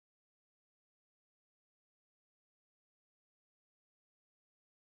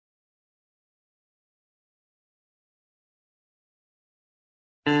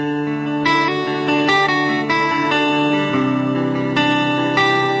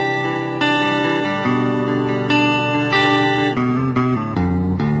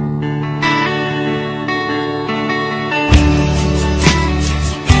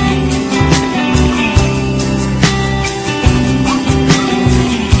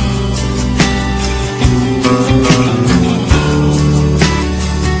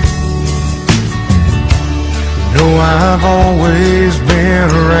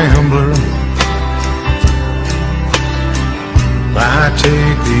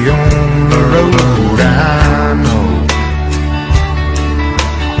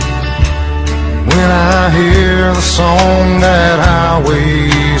hear the song that highway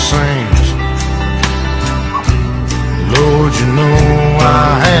sings. Lord, you know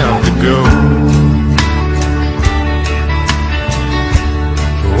I have to go.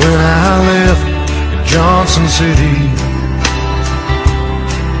 When I left Johnson City,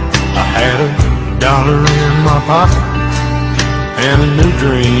 I had $1 in my pocket and a new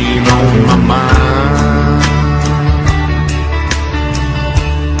dream on my mind.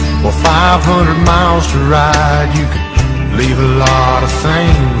 Well, 500 miles to ride, you could leave a lot of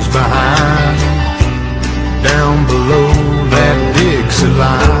things behind down below that Dixie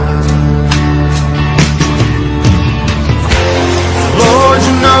line. Lord,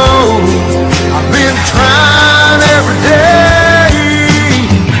 you know I've been trying every day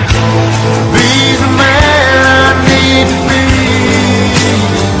to be the man I need to be.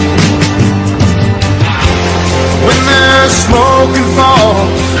 When there's smoke and fog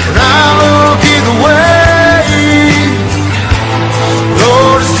and I look either way,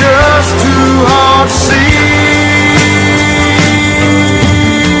 Lord, it's just too hard to see.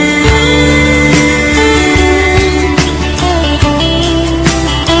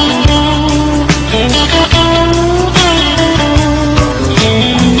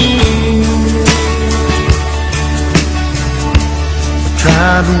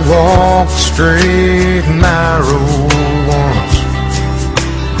 Tried to walk the straight and narrow once,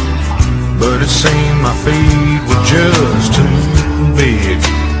 but it seemed my feet were just too big.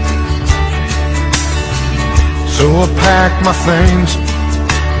 So I packed my things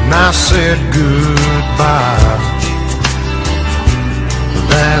and I said goodbye.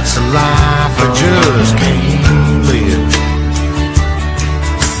 That's a life I just can't live.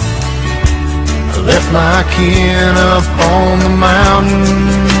 I left my kin up on the mountain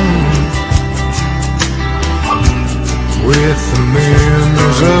with the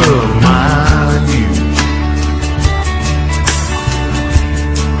memories of my youth.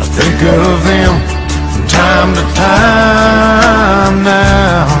 I think of them from time to time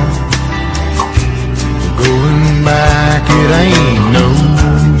now. Going back, it ain't no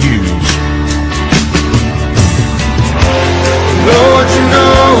use. Lord, you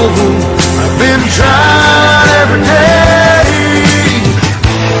know I've been trying every day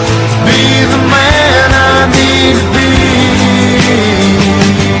to be the man I need to be.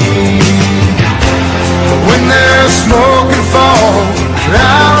 But when there's smoke and fog and I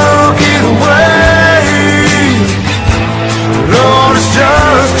look either way, Lord, it's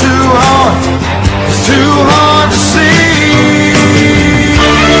just too hard. It's too hard to see.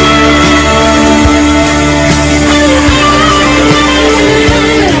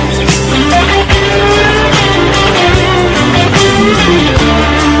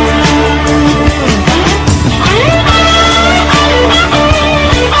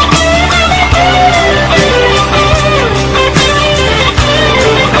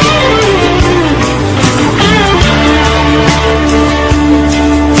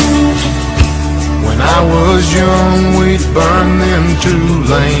 Young, we'd burn them 2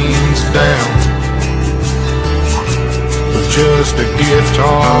 lanes down with just a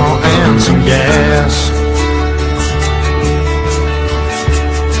guitar and some gas.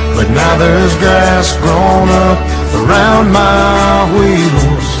 But now there's grass grown up around my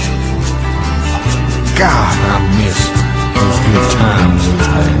wheels. God, I miss those good times in the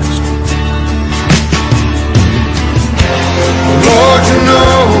past. Lord, you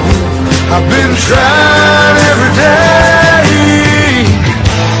know I've been trying every day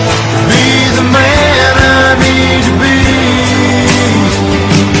to be the man I need to be.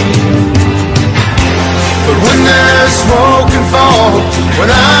 But when there's smoke and fog,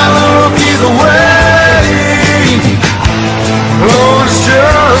 when